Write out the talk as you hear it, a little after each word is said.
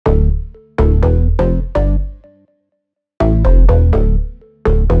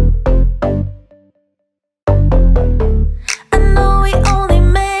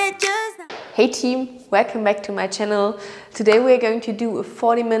Hey team, welcome back to my channel. Today we're going to do a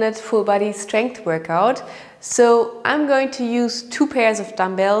 40-minute full body strength workout. So I'm going to use 2 pairs of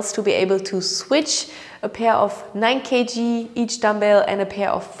dumbbells to be able to switch a pair of 9 kg each dumbbell and a pair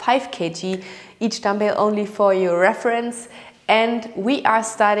of 5 kg each dumbbell, only for your reference. And we are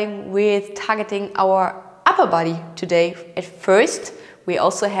starting with targeting our upper body today. At first, we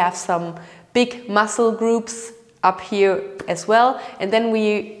also have some big muscle groups up here as well, and then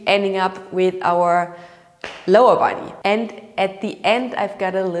we ending up with our lower body. And at the end, I've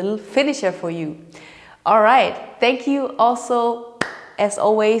got a little finisher for you. All right, thank you also, as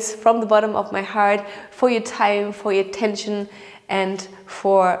always, from the bottom of my heart for your time, for your attention, and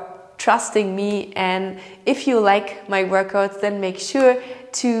for trusting me. And if you like my workouts, then make sure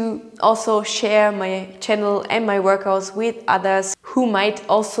to also share my channel and my workouts with others who might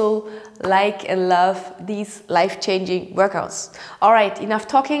also like and love these life-changing workouts. All right, enough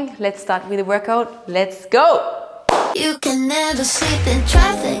talking. Let's start with the workout. Let's go! You can never sleep in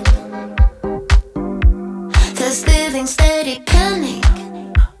traffic, 'cause living steady panic.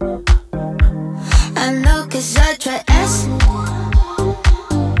 I know 'cause I try acid.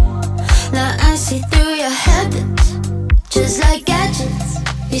 Now I see through your habits, just like gadgets.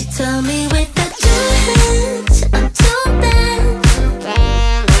 You tell me with the 2 hands I'm too bad.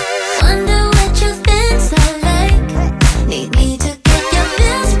 Wonder what you think's I like. Need me to get your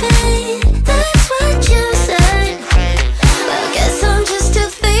bills paid, that's what you said. Well, guess I'm just too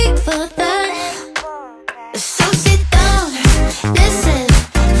fake for that. So sit down, listen,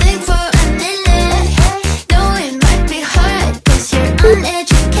 think for a minute. Know it might be hard 'cause you're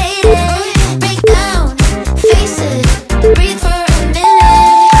uneducated. Break down, face it, breathe for a minute.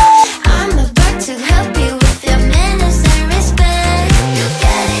 I'm about to help you with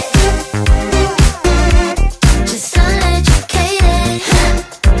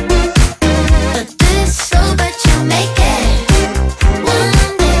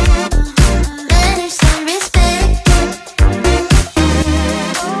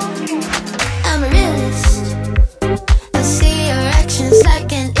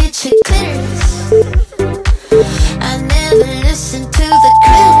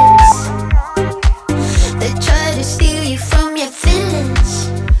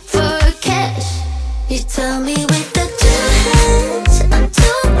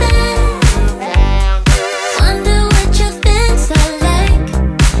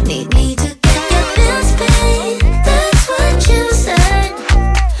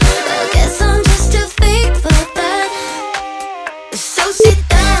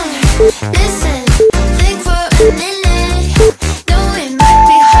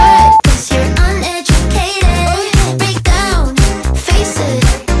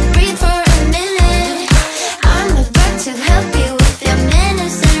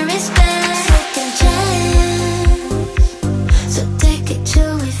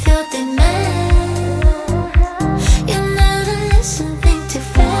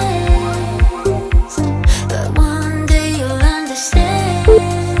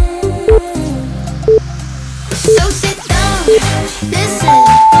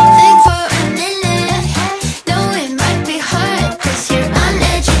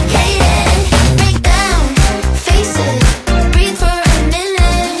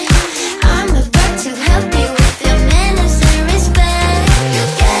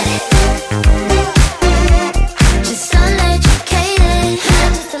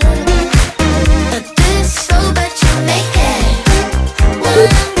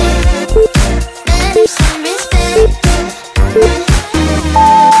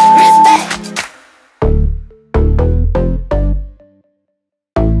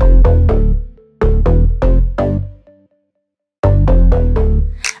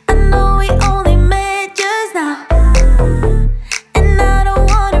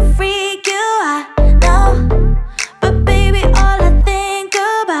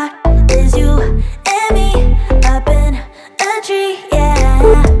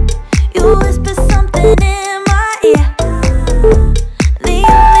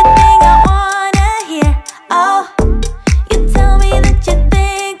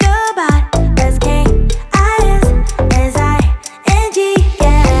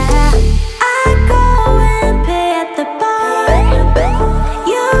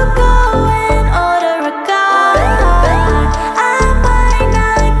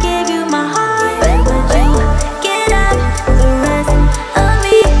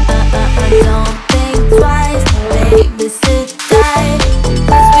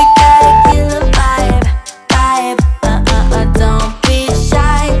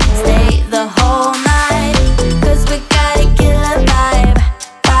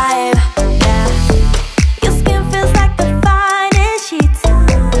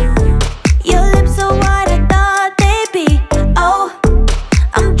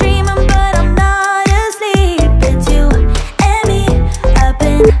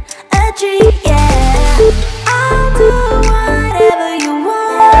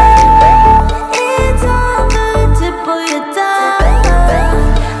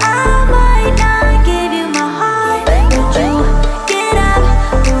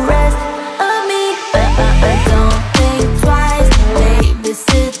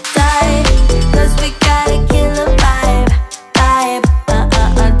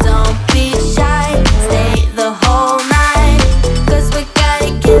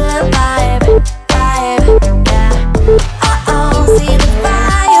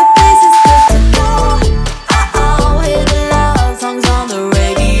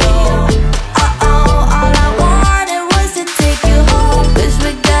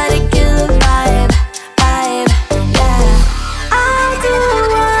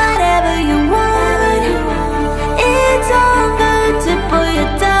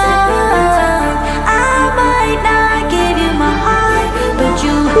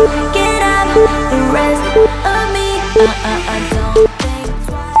don't think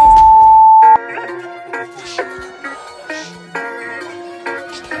twice.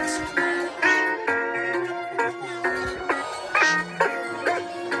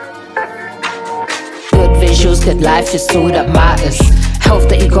 Good visuals, good life is all that matters. Health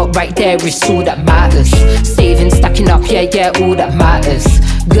that you got right there is all that matters. Saving, stacking up, yeah, all that matters.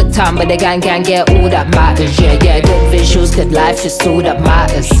 Good time with the gang, yeah, all that matters. Yeah, good visuals, good life is all that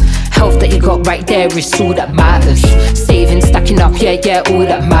matters. Health that you got right there is all that matters. Saving, stacking up, yeah, all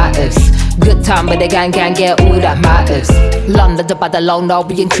that matters. Good time with the gang, yeah, all that matters. London to Badalona,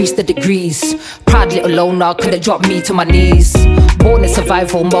 we increased the degrees. Proud little loner, could've dropped me to my knees. Born in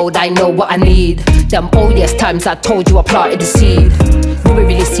survival mode, I know what I need. Them old yes times I told you I planted the seed. We will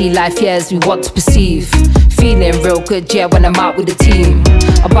really see life, yeah, as we want to perceive. Feeling real good, yeah, when I'm out with the team.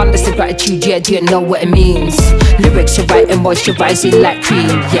 Abundance of gratitude, yeah, do you know what it means? Lyrics you're writing, moisturizing like cream.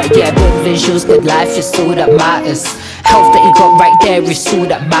 Yeah, good visuals, good life is all that matters. Health that you got right there is all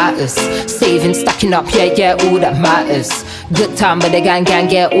that matters. Saving, stacking up, yeah, all that matters. Good time with the gang,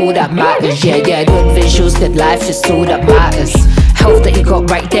 yeah, all that matters. Yeah, good visuals, good life is all that matters. Health that you got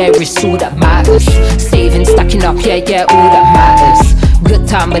right there is all that matters. Saving, stacking up, yeah, all that matters. Good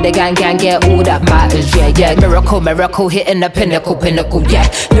time with the gang, yeah, all that matters. Yeah, miracle, hitting the pinnacle, yeah.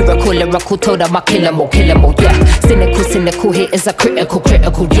 Lyrical, told them I kill 'em all, yeah. Cynical, hit is a critical,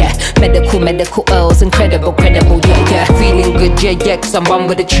 yeah. Medical, L's, incredible, yeah. Feeling good, yeah, cause I'm one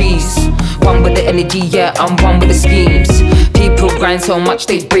with the trees. One with the energy, yeah, I'm one with the schemes. People grind so much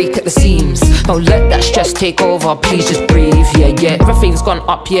they break at the seams. Don't let that stress take over, please just breathe, yeah. Everything's gone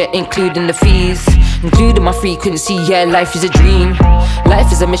up, yeah, including the fees. Including my frequency, yeah, life is a dream.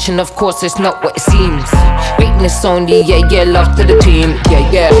 Life is a mission, of course, it's not what it seems. Greatness only, yeah, love to the team,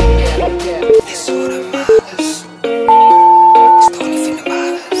 yeah. It's all that matters. It's the only thing that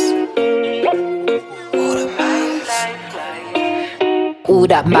matters. All that matters. All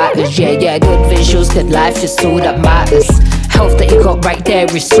that matters, yeah, good visuals, good life is all that matters. Health that you got right there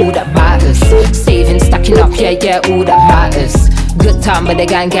is all that matters. Saving, stacking up, yeah, all that matters. Good time with the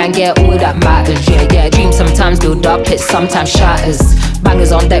gang, yeah, all that matters. Yeah, dreams sometimes build up, it sometimes shatters.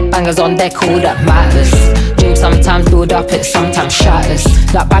 Bangers on deck, all that matters. Dreams sometimes build up, it sometimes shatters.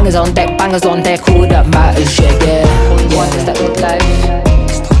 Like bangers on deck, all that matters. Yeah. All we want is that good life.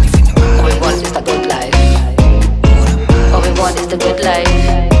 All we want is that good life. All we want is the good life.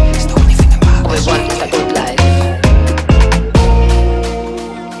 All we want is that good life.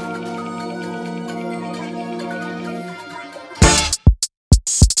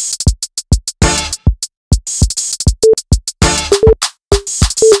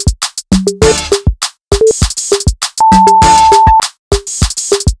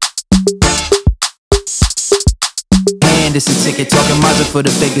 This a ticket talking Mazda for the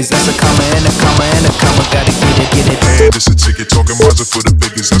biggest. That's a comma and a comma and a comma. Gotta get it. And this a ticket talking Mazda for the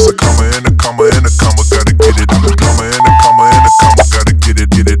biggest. That's a comma and a comma and a comma. Gotta get it. I'm a comma and a comma and a comma. Gotta get it.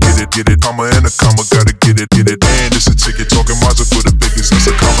 Comma and a comma. Gotta get it. And this a ticket talking Mazda for the biggest.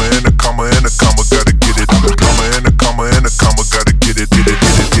 That's a comma and a comma and a comma. Gotta get it. I'm a comma and a comma and a comma. Gotta get it.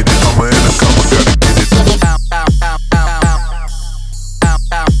 Comma and a comma. Gotta get it.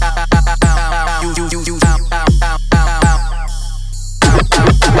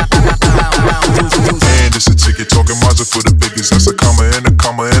 And it's a ticket talking Mazda for the biggest. That's a comma and a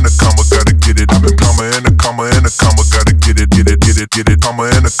comma and a comma. Gotta get it. I'm a comma and a comma and a comma. Gotta get it. Comma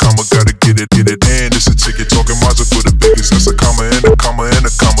and a comma. Gotta get it. And it's a ticket talking Mazda for the biggest. That's a comma and a comma and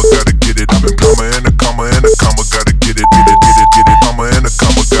a comma. Gotta get it. I'm a comma and a comma and a comma. Gotta get it. Comma and a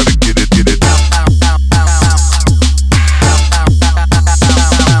comma. Gotta get it.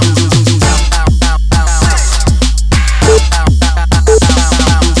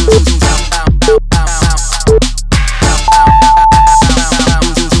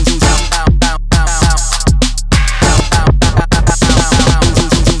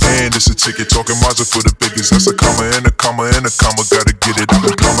 Ticket talking Mazda for the biggest. That's a comma and a comma and a comma. Gotta get it. I'm a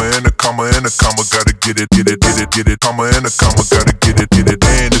comma and a comma and a comma. Gotta get it. Comma and a comma. Gotta get it.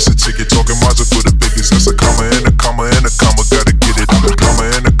 And it's a ticket talking Mazda for the biggest. That's a comma and a comma and a comma. Gotta get it. I'm a comma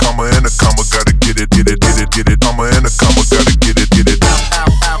and a comma and a comma. Gotta get it. Comma and a comma. Gotta get it.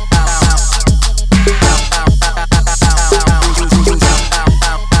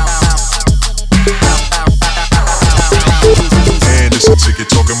 And it's a ticket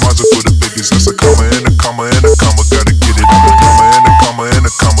talking Mazda for the biggest. That's a comma and a comma and a comma. Gotta get it. I'm a comma and a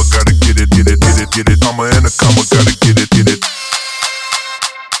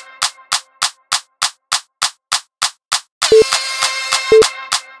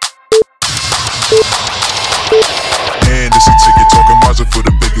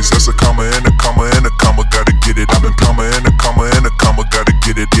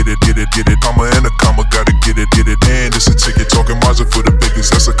it. Comma and a comma, gotta get it. And it's a ticket talking Mazda for the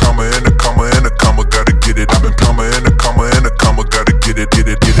biggest. That's a comma and a comma and a comma, gotta get it. I've been comma and a comma and a comma, gotta get it.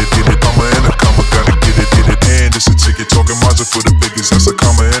 Comma and a comma, gotta get it. And it's a ticket talking Mazda for the biggest. That's a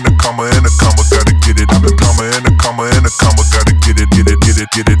comma and a comma and a comma, gotta get it. I've been comma and a comma and a comma, gotta get it.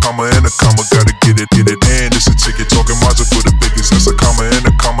 Comma and a comma, gotta get it. And it's a ticket talking Mazda for the biggest. That's a comma and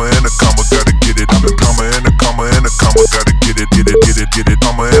a comma and a comma, gotta get it. I've been comma and a comma and a comma, gotta get it.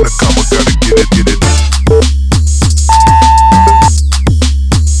 Comma and a comma, gotta get it. Gotta get it.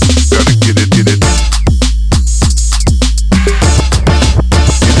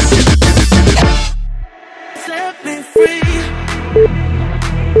 Set me free.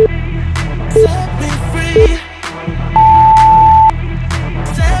 Set me free.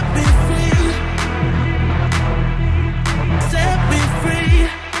 Set me free. Set me free.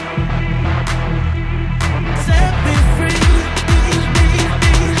 Set me free. Set me free. Set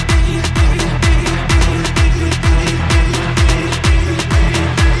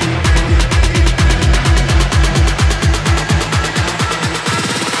me free.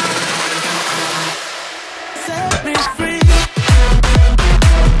 Set me free. Set me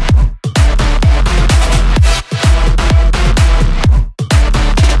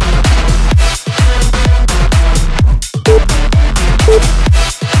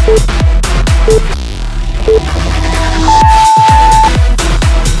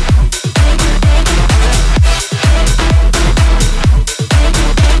Set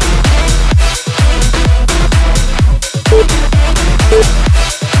me free. Set me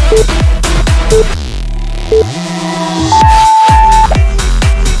free.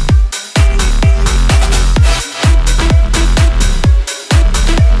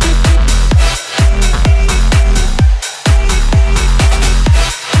 Set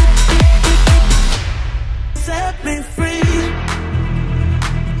me free.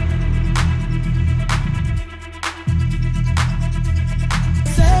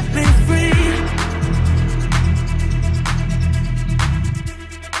 Set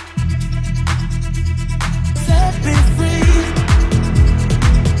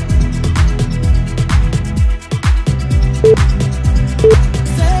me free. Set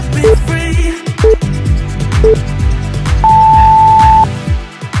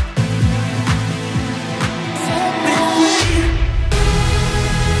me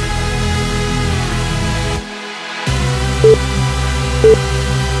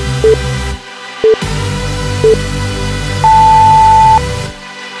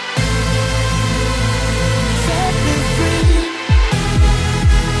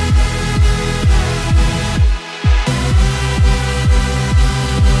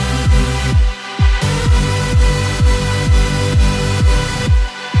Set me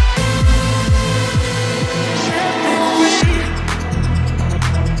free.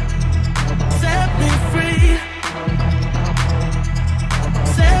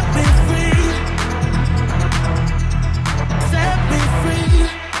 Set me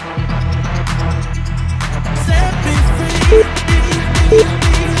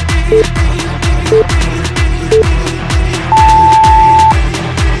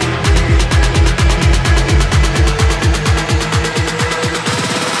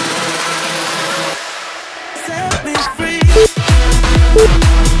Set me free.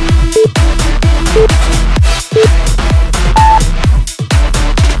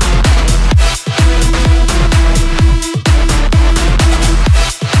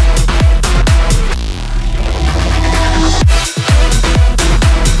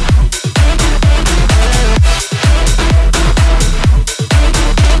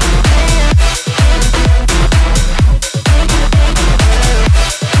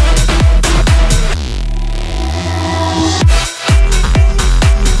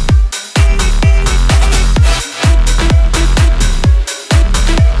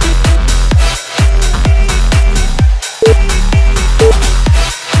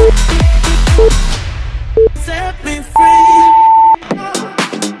 Set me free.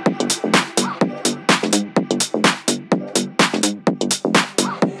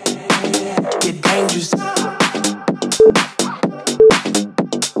 Get dangerous.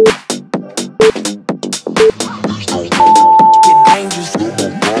 Get dangerous.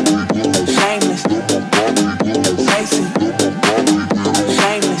 Shameless. Lazy.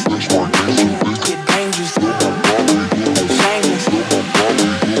 Shameless. Get dangerous. Shameless.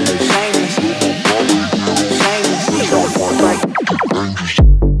 Shameless. Shameless. Like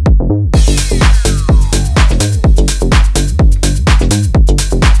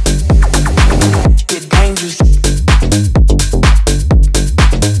get dangerous.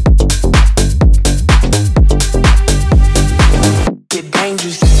 Get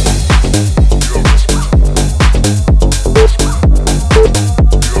dangerous.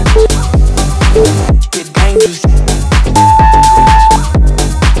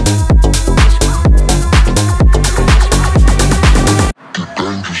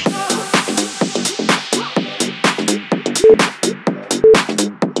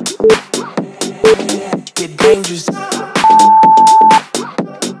 Get dangerous.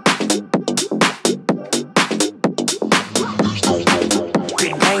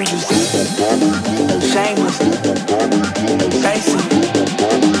 Get dangerous. Shameless. Basic.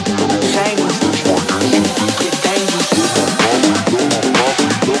 Shameless. Get dangerous.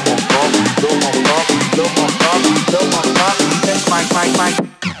 That's my.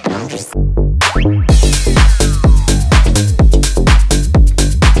 Get dangerous.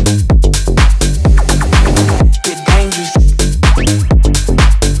 Get dangerous.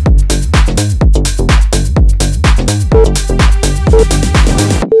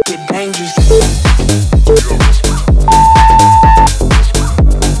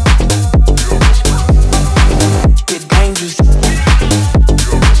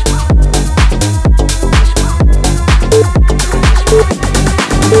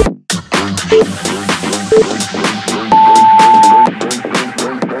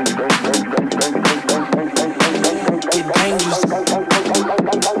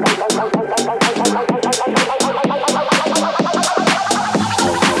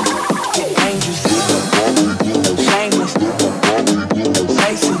 Shameless.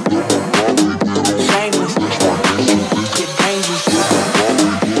 Basic. Shameless. Get dangerous.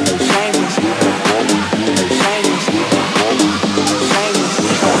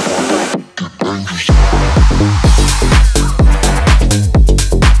 Shameless.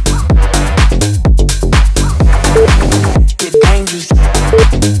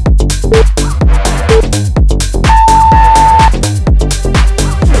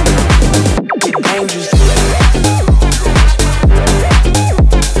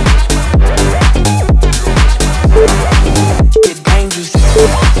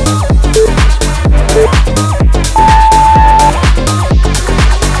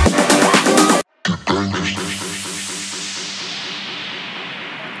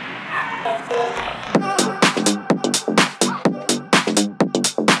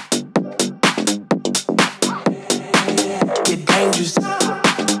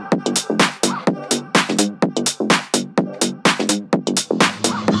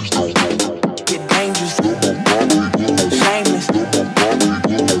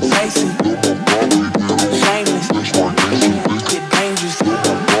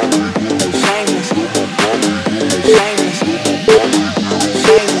 Shameless. Shameless.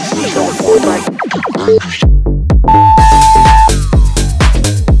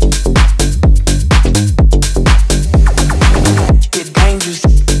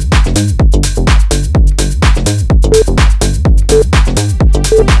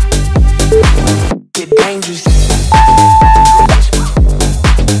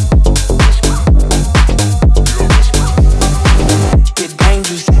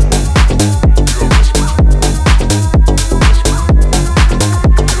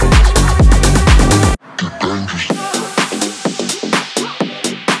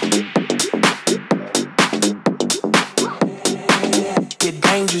 Get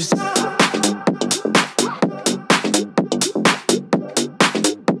dangerous.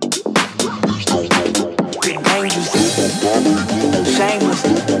 Get dangerous. Shameless.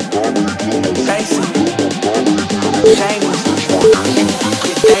 Basic. Shameless.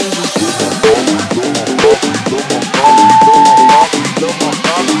 Get dangerous.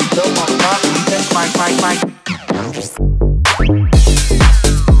 That's my.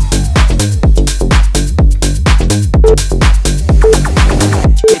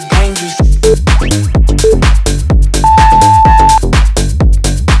 Get dangerous.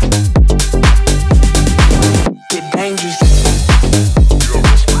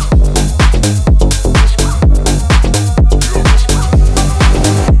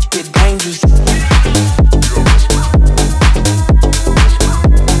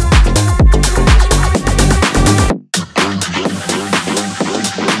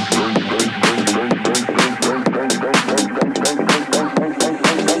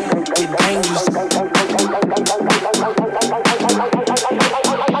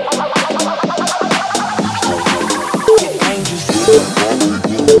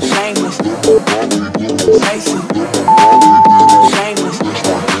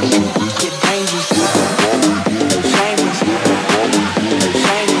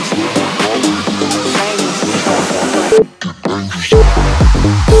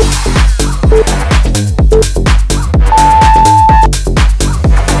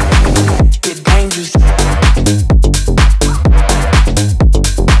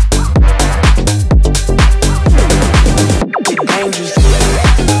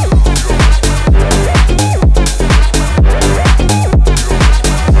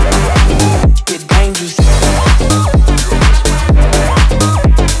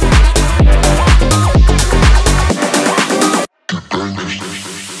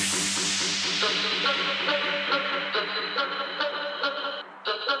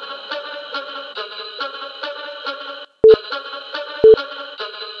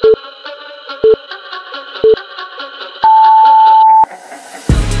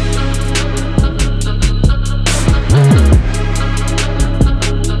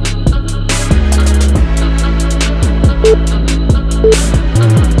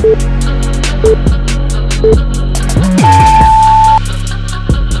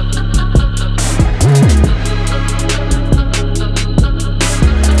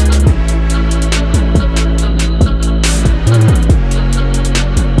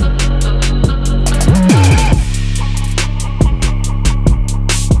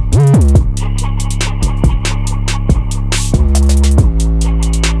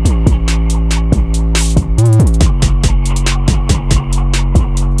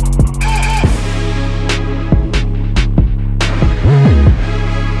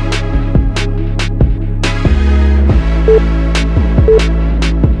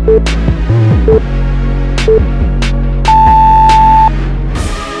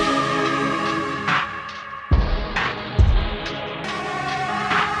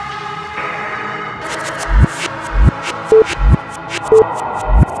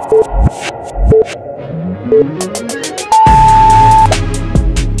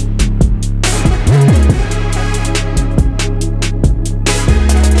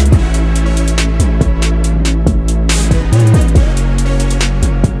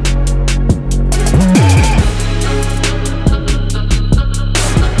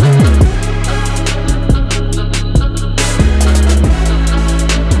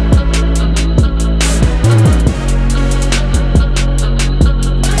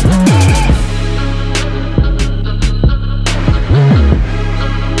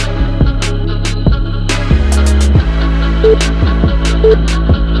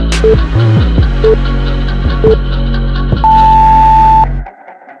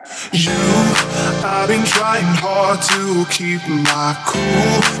 I've been trying hard to keep my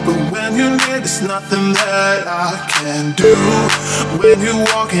cool, but when you're near, there's nothing that I can do. When you're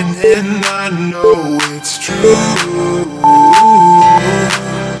walking in, I know it's true.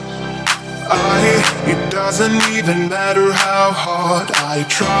 It doesn't even matter how hard I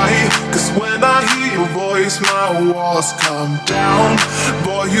try, 'cause when I hear your voice, my walls come down.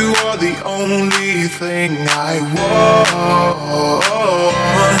 Boy, you are the only thing I want.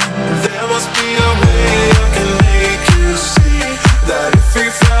 There must be a way I can make you see that if we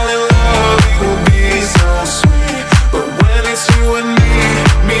fell in love, it will be so sweet. But when it's you and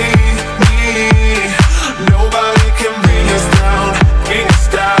me, nobody can bring us down, bring us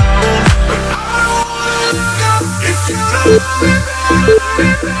down. But I don't wanna look up if you don't love me back.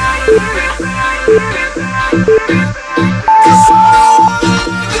 'Cause I don't wanna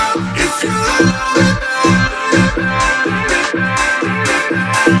look up if you don't love me back.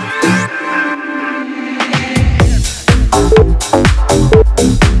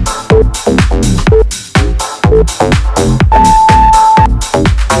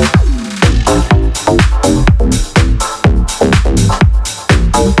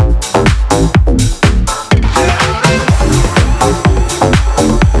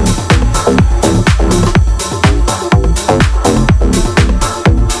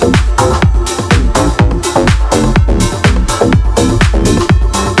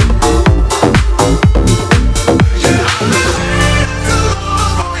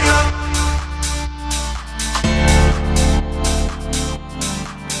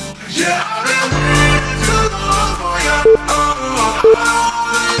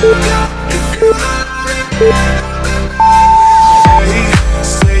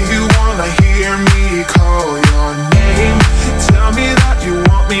 Say you wanna hear me call your name. Tell me that you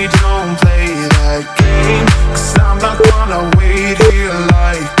want me, don't play that game. 'Cause I'm not gonna wait here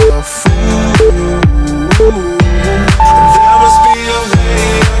like a fool. There must be a way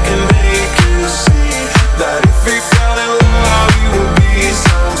I can make you see that if we fell in love, you would be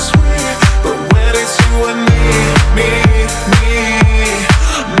so sweet. But when it's you and me,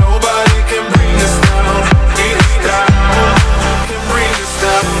 nobody can bring us down, bring us down, can bring us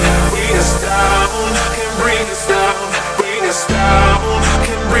down, bring us down, can bring us down, bring us down,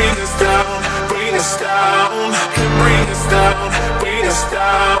 can bring us down, bring us down, can bring us down, bring us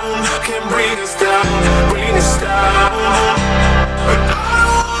down, can bring us down, bring us down. But I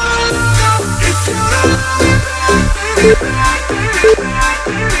don't wanna look up if you don't love me back.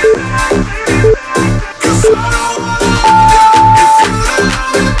 'Cause I don't wanna look up if you don't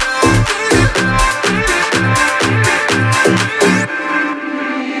love me back.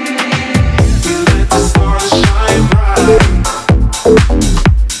 We let the stars shine bright.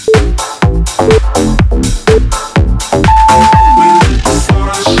 We let the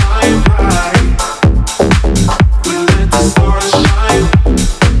stars shine bright. We let the stars shine.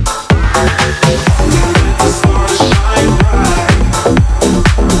 We let the stars shine bright.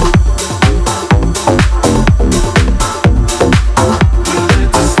 We let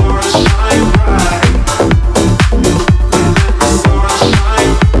the stars shine bright. We let the stars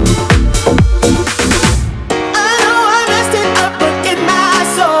shine. I know I messed it up, but in my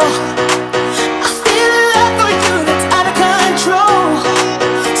soul, I feel a love for you that's out of control.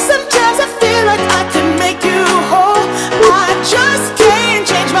 Sometimes I feel like I can make you whole. I just can't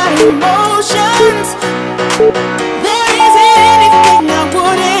change my emotions. There isn't anything I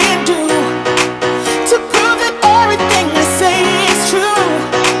wouldn't do to prove that everything I say is true.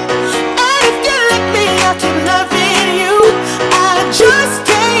 And if you let me, I can love in you. I just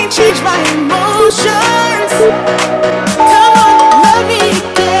can't change my emotions. Come on, love me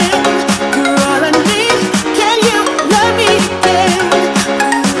again. You're all I need. Can you love me again?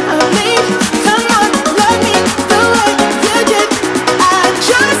 I need. Come on, love me the way you did. I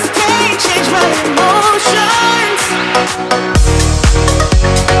just can't change my emotions.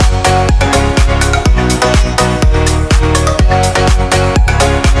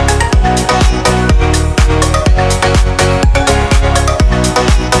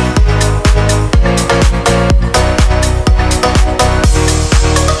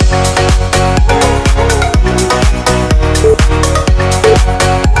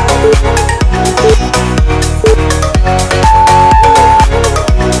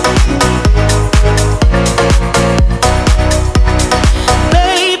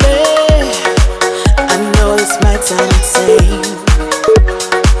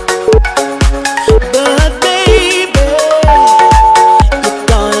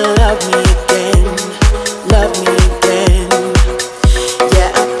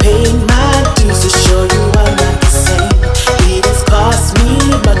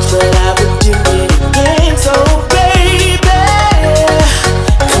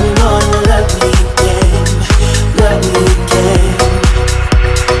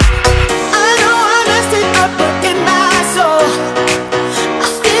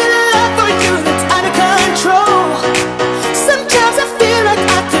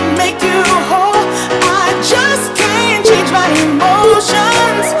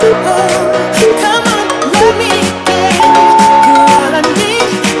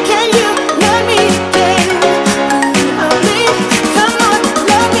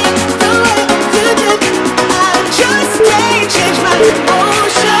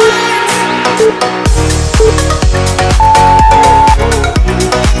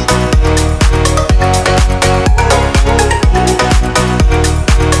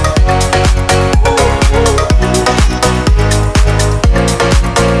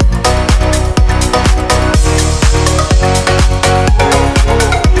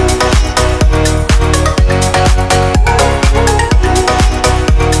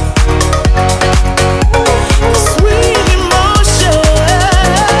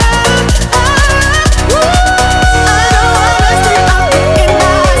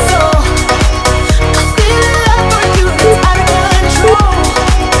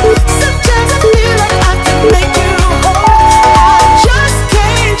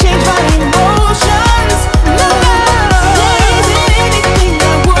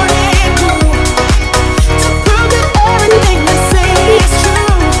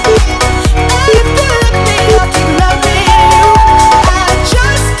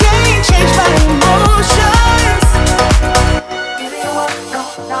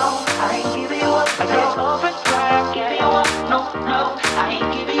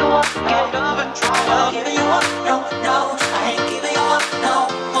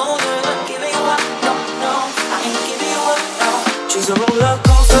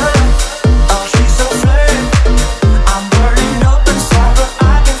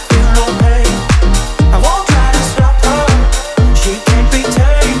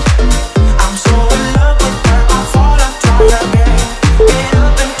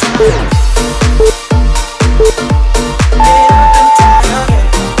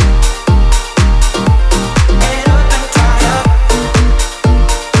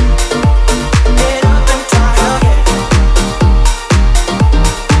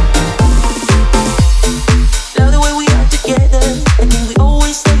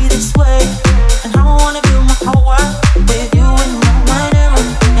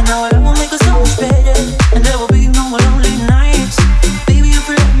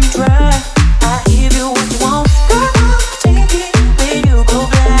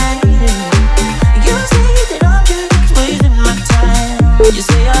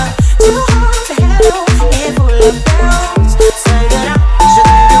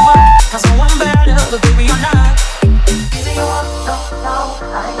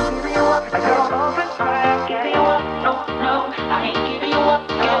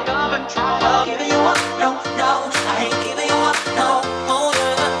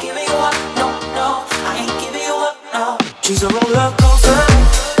 She's a roller coaster.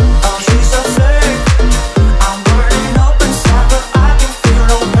 Oh, she's a flame. I'm burning up inside, but I can feel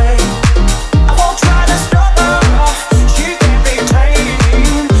no pain. I won't try to stop her. She can't be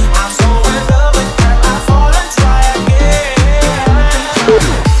tamed. I'm so in love with her. I fall and try again.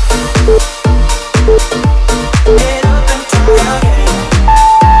 Get up and try again.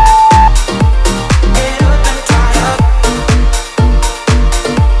 Get up and try again.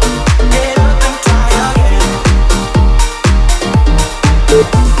 Get up and try again.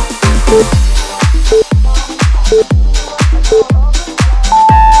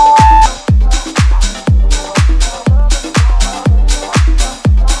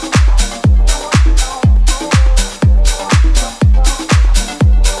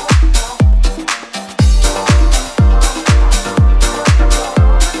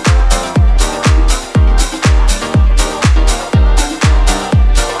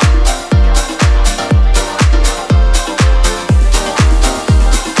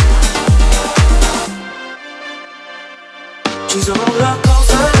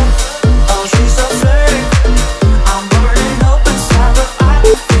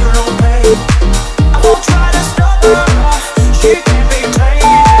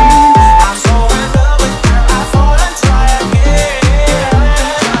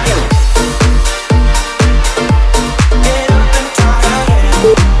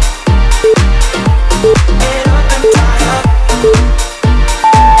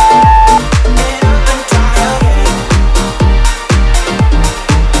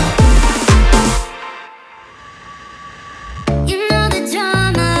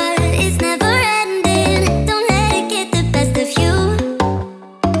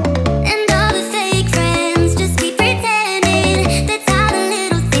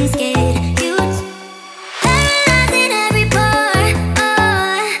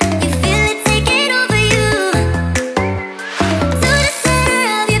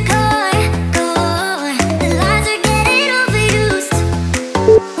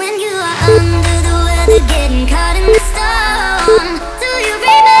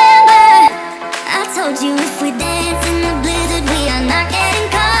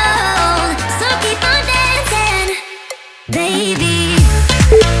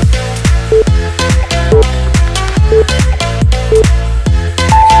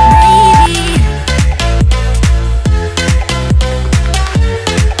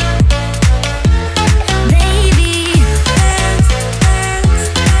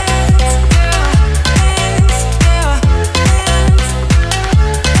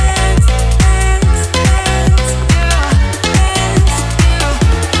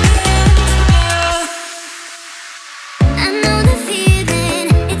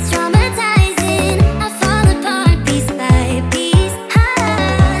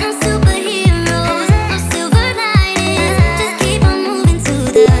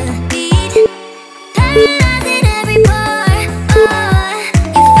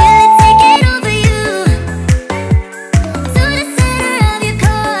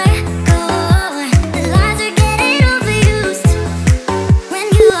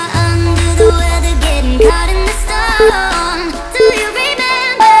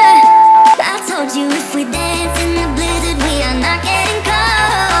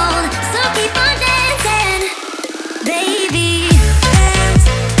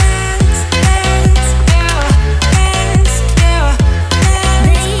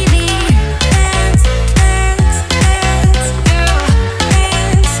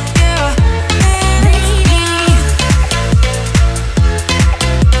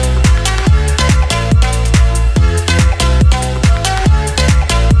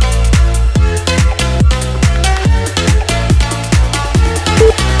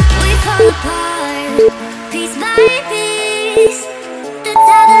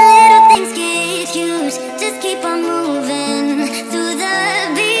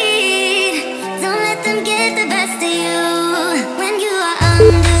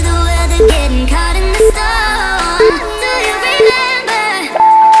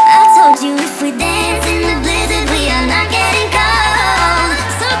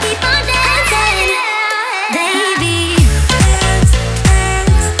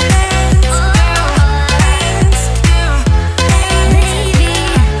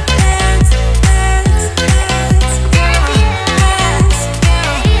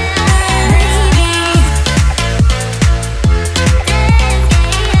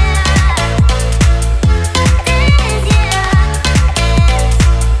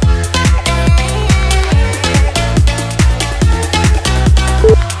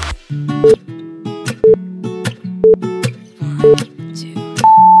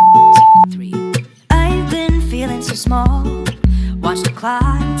 watch the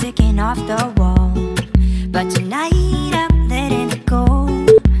clock ticking off the wall. But tonight I'm letting it go.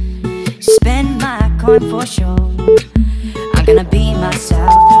 Spend my coin for sure. I'm gonna be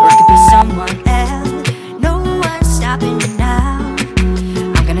myself, or I could be someone else. No one's stopping me now.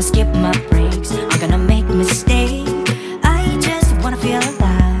 I'm gonna skip my breaks, I'm gonna make mistakes. I just wanna feel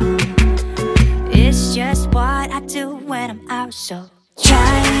alive. It's just what I do when I'm out, so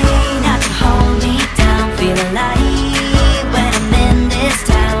try not to hold me down. Feel alive when I'm in this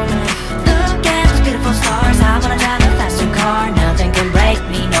town. Look at those beautiful stars, I wanna drive a faster car. Nothing can break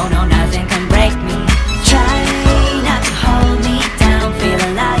me, no, no, nothing can break me. Try not to hold me down. Feel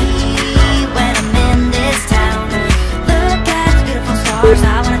alive when I'm in this town. Look at those beautiful stars,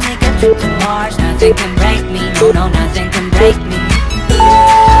 I wanna take a trip to Mars. Nothing can break me, no, no, nothing can break me.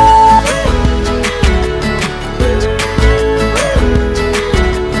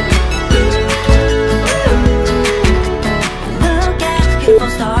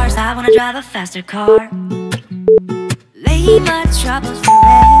 I wanna drive a faster car. Lay my troubles to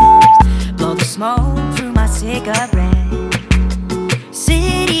rest. Blow the smoke through my cigarette.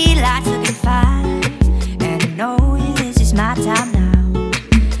 City lights looking fine, and I know this is my time now.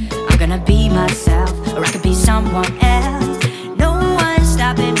 I'm gonna be myself, or I could be someone else. No one's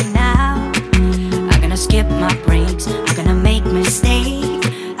stopping me now. I'm gonna skip my breaks, I'm gonna make mistakes.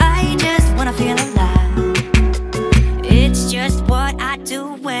 I just wanna feel alive. It's just what I do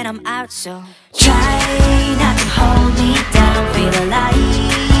when I'm out, so try not to hold me down. Feel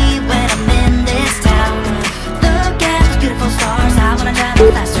alive when I'm in this town. Look at those beautiful stars, I wanna drive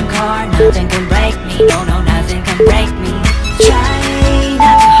a faster car. Nothing can break me, no, no, nothing can break me. Try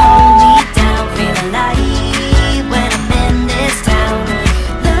not to hold me down. Feel alive when I'm in this town.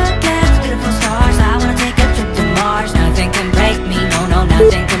 Look at those beautiful stars, I wanna take a trip to Mars. Nothing can break me, no, no,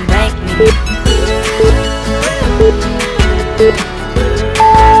 nothing can break me.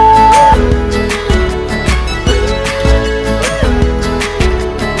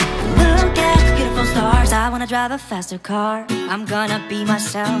 Drive a faster car. I'm gonna be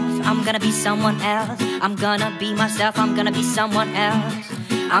myself, I'm gonna be someone else. I'm gonna be myself, I'm gonna be someone else.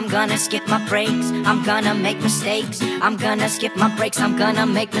 I'm gonna skip my breaks, I'm gonna make mistakes. I'm gonna skip my breaks, I'm gonna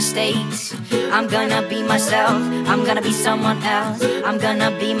make mistakes. I'm gonna be myself, I'm gonna be someone else. I'm gonna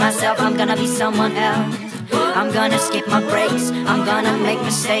be myself, I'm gonna be someone else. I'm gonna skip my breaks, I'm gonna make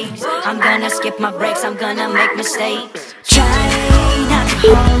mistakes. I'm gonna skip my breaks, I'm gonna make mistakes. Try not to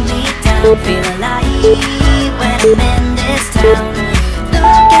hold me down. Feel alive when I'm in this town. Look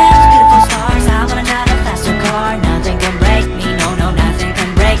at those beautiful stars, I wanna drive a faster car. Nothing can break me, no, no, nothing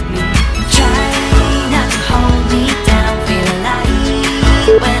can break me. Try not to hold me down. Feel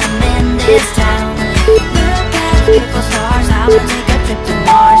alive when I'm in this town. Look at those beautiful stars, I wanna take a trip to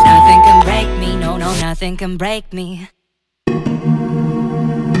Mars. Nothing can break me, no, no, nothing can break me.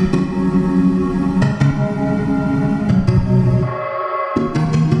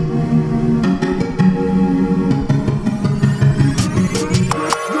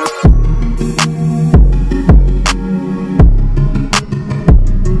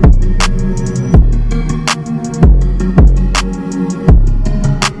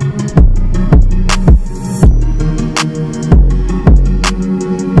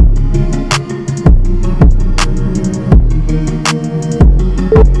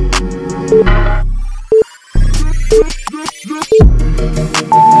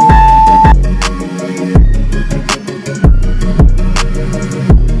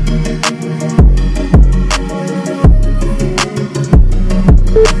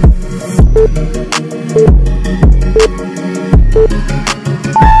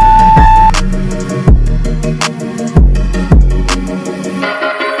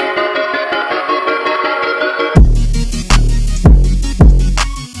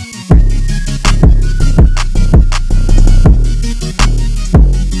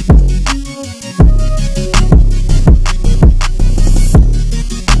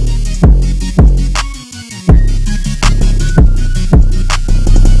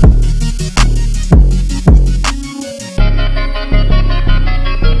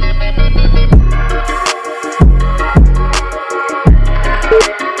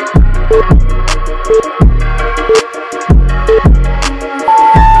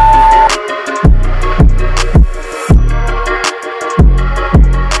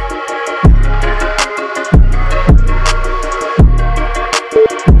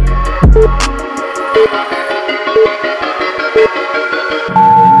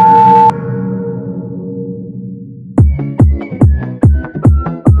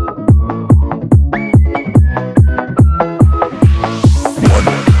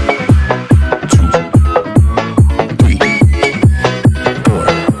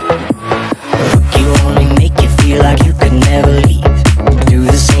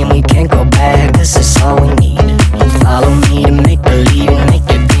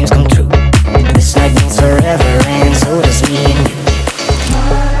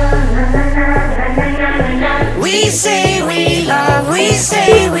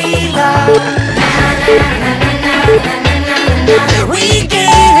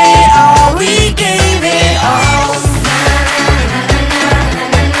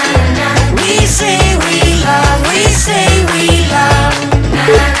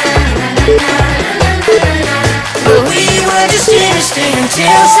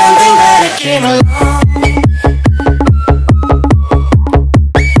 something better came along.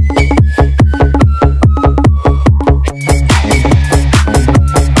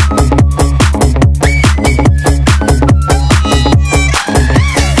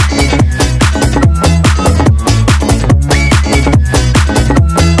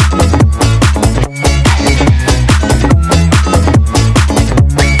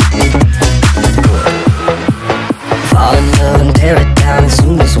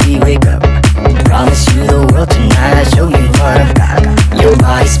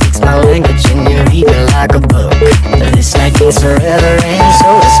 Forever and so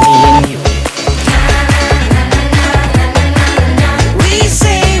is me and you. We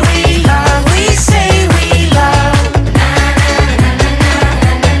say we love, we say we love.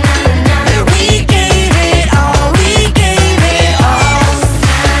 We gave it all, we gave it all.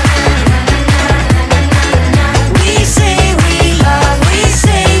 We say we love, we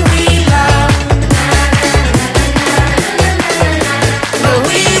say we love. But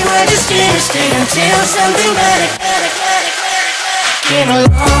we were just innocent until something better came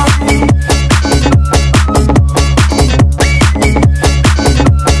along.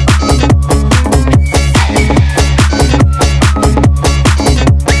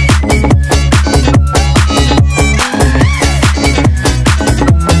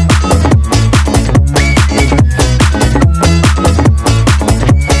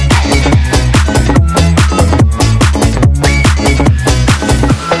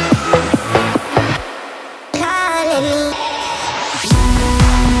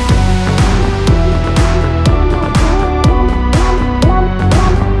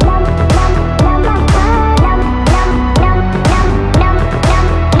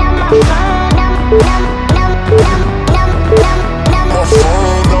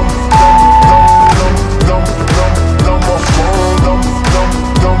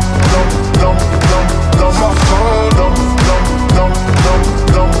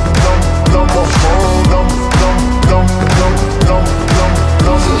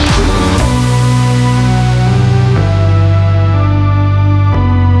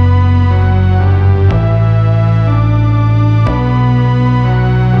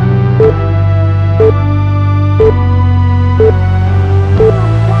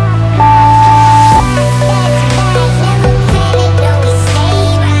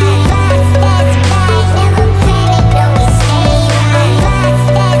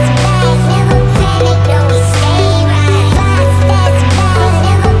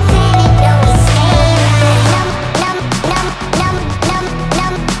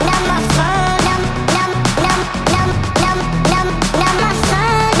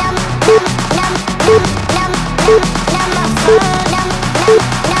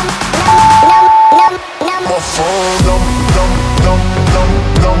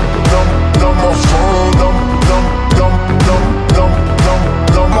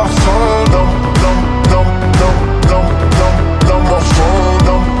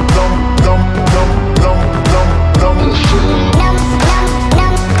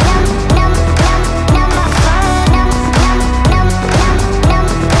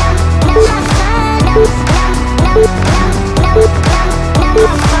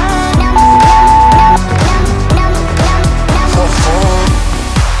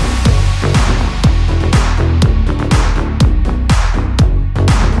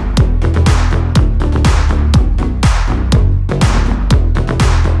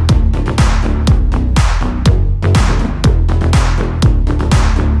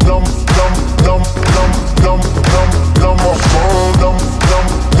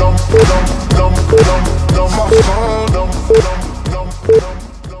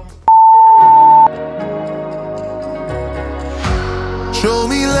 Show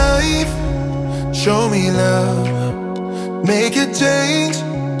me life, show me love. Make a change,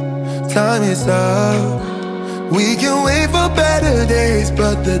 time is up. We can wait for better days,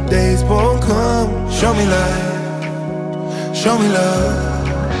 but the days won't come. Show me life, show me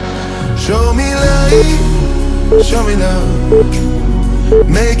love. Show me life, show me love.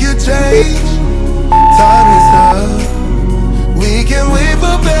 Make a change, time is up. We can wait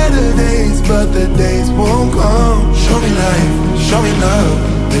for better days, but the days won't come. Show me life, show me love.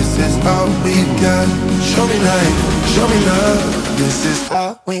 This is all we got. Show me life, show me love. This is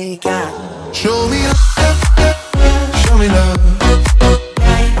all we got. Show me love, show me love.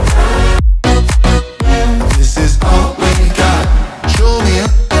 This is all we got. Show me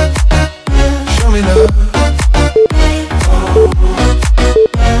love, show me love.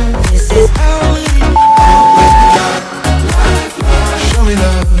 This is all we got. Show me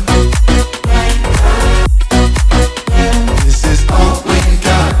love. This is all we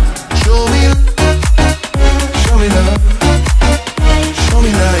got.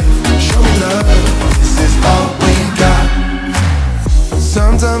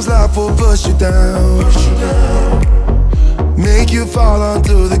 fall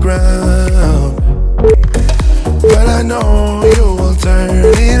onto the ground, but I know you will turn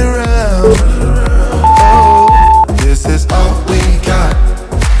it around. Oh, this is all we got,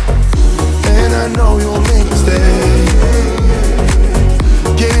 and I know you'll make mistakes.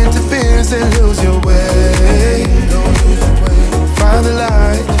 Get interference and lose your way. Find the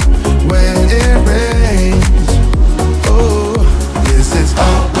light when it rains. Oh, this is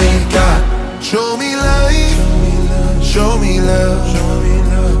all we got. Show me light, show me love,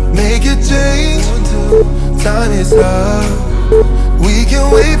 make a change. Time is up. We can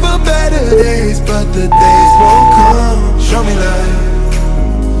wait for better days, but the days won't come. Show me light,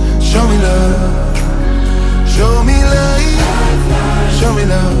 show me love, show me light, show me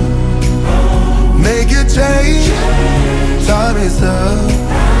love, make a change. Time is up.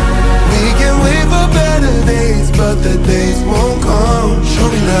 We can wait for better days, but the days won't come. Show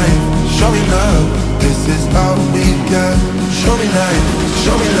me light, show me love. This is all we got. Show me light,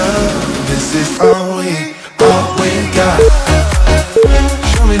 show me love. This is all we got.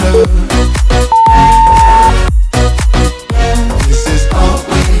 Show me love. This is all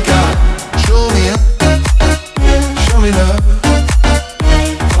we got. Show me love.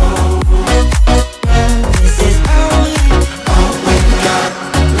 This is all we got.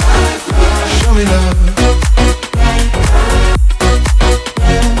 Show me love.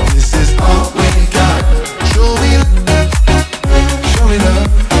 This is all we got. Show me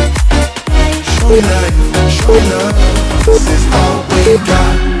love. Show me life. Show me love. This is all we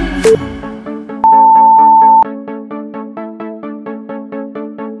got.